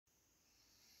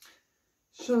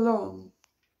Shalom.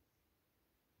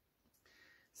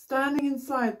 Standing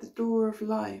inside the door of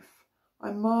life,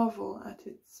 I marvel at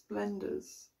its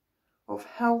splendors of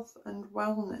health and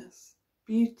wellness,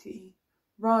 beauty,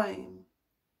 rhyme.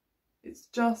 It's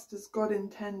just as God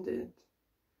intended.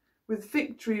 With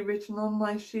victory written on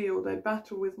my shield, I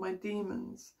battle with my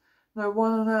demons. No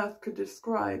one on earth could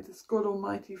describe this God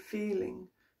Almighty feeling.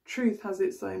 Truth has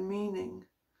its own meaning.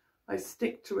 I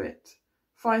stick to it,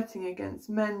 fighting against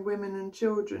men, women and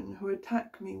children who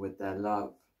attack me with their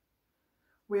love.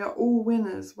 We are all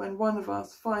winners when one of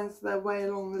us finds their way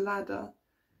along the ladder.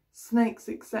 Snakes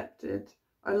accepted,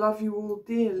 I love you all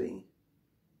dearly.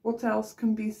 What else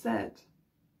can be said?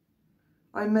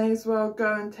 I may as well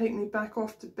go and take me back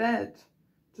off to bed,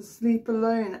 to sleep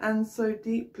alone and so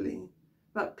deeply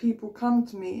that people come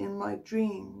to me in my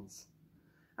dreams.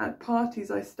 At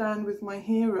parties I stand with my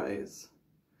heroes.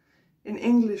 In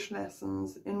English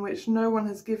lessons in which no one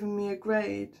has given me a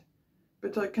grade,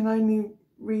 but I can only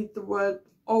read the word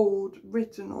old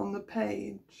written on the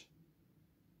page.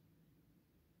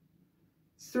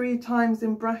 3 times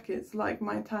in brackets like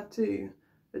my tattoo,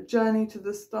 a journey to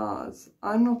the stars.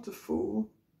 I'm not a fool.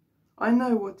 I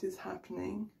know what is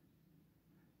happening.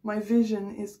 My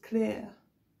vision is clear.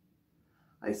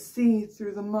 I see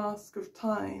through the mask of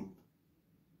time.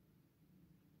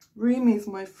 Rumi's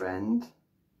my friend.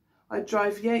 I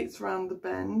drive Yates round the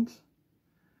bend.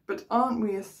 But aren't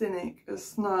we a cynic, a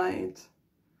snide,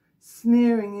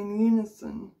 sneering in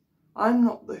unison? I'm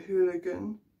not the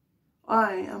hooligan.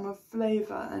 I am of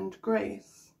flavour and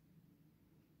grace.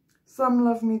 Some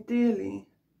love me dearly,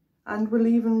 and will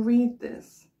even read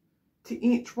this. To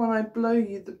each one I blow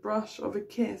you the brush of a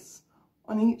kiss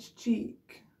on each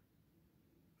cheek.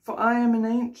 For I am an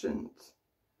ancient,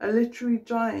 a literary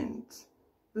giant.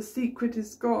 The secret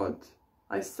is God,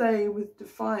 I say with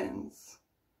defiance.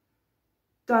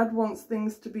 Dad wants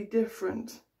things to be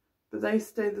different, but they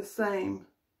stay the same.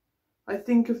 I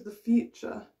think of the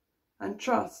future and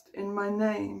trust in my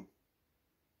name.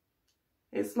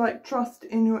 It's like trust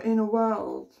in your inner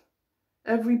world.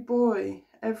 Every boy,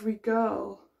 every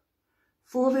girl,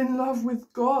 fall in love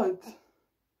with God.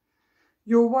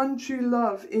 Your one true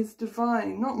love is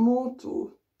divine, not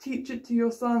mortal. Teach it to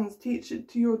your sons, teach it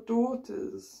to your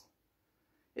daughters.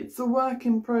 It's a work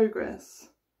in progress,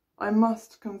 I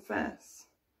must confess,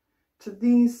 to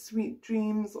these sweet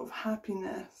dreams of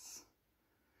happiness.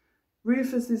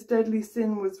 Rufus's deadly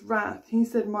sin was wrath, he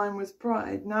said mine was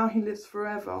pride. Now he lives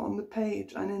forever on the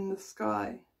page and in the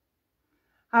sky.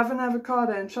 Have an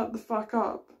avocado and shut the fuck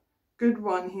up. Good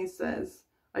one, he says.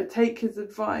 I take his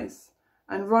advice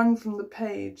and run from the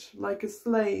page like a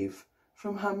slave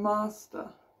from her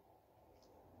master.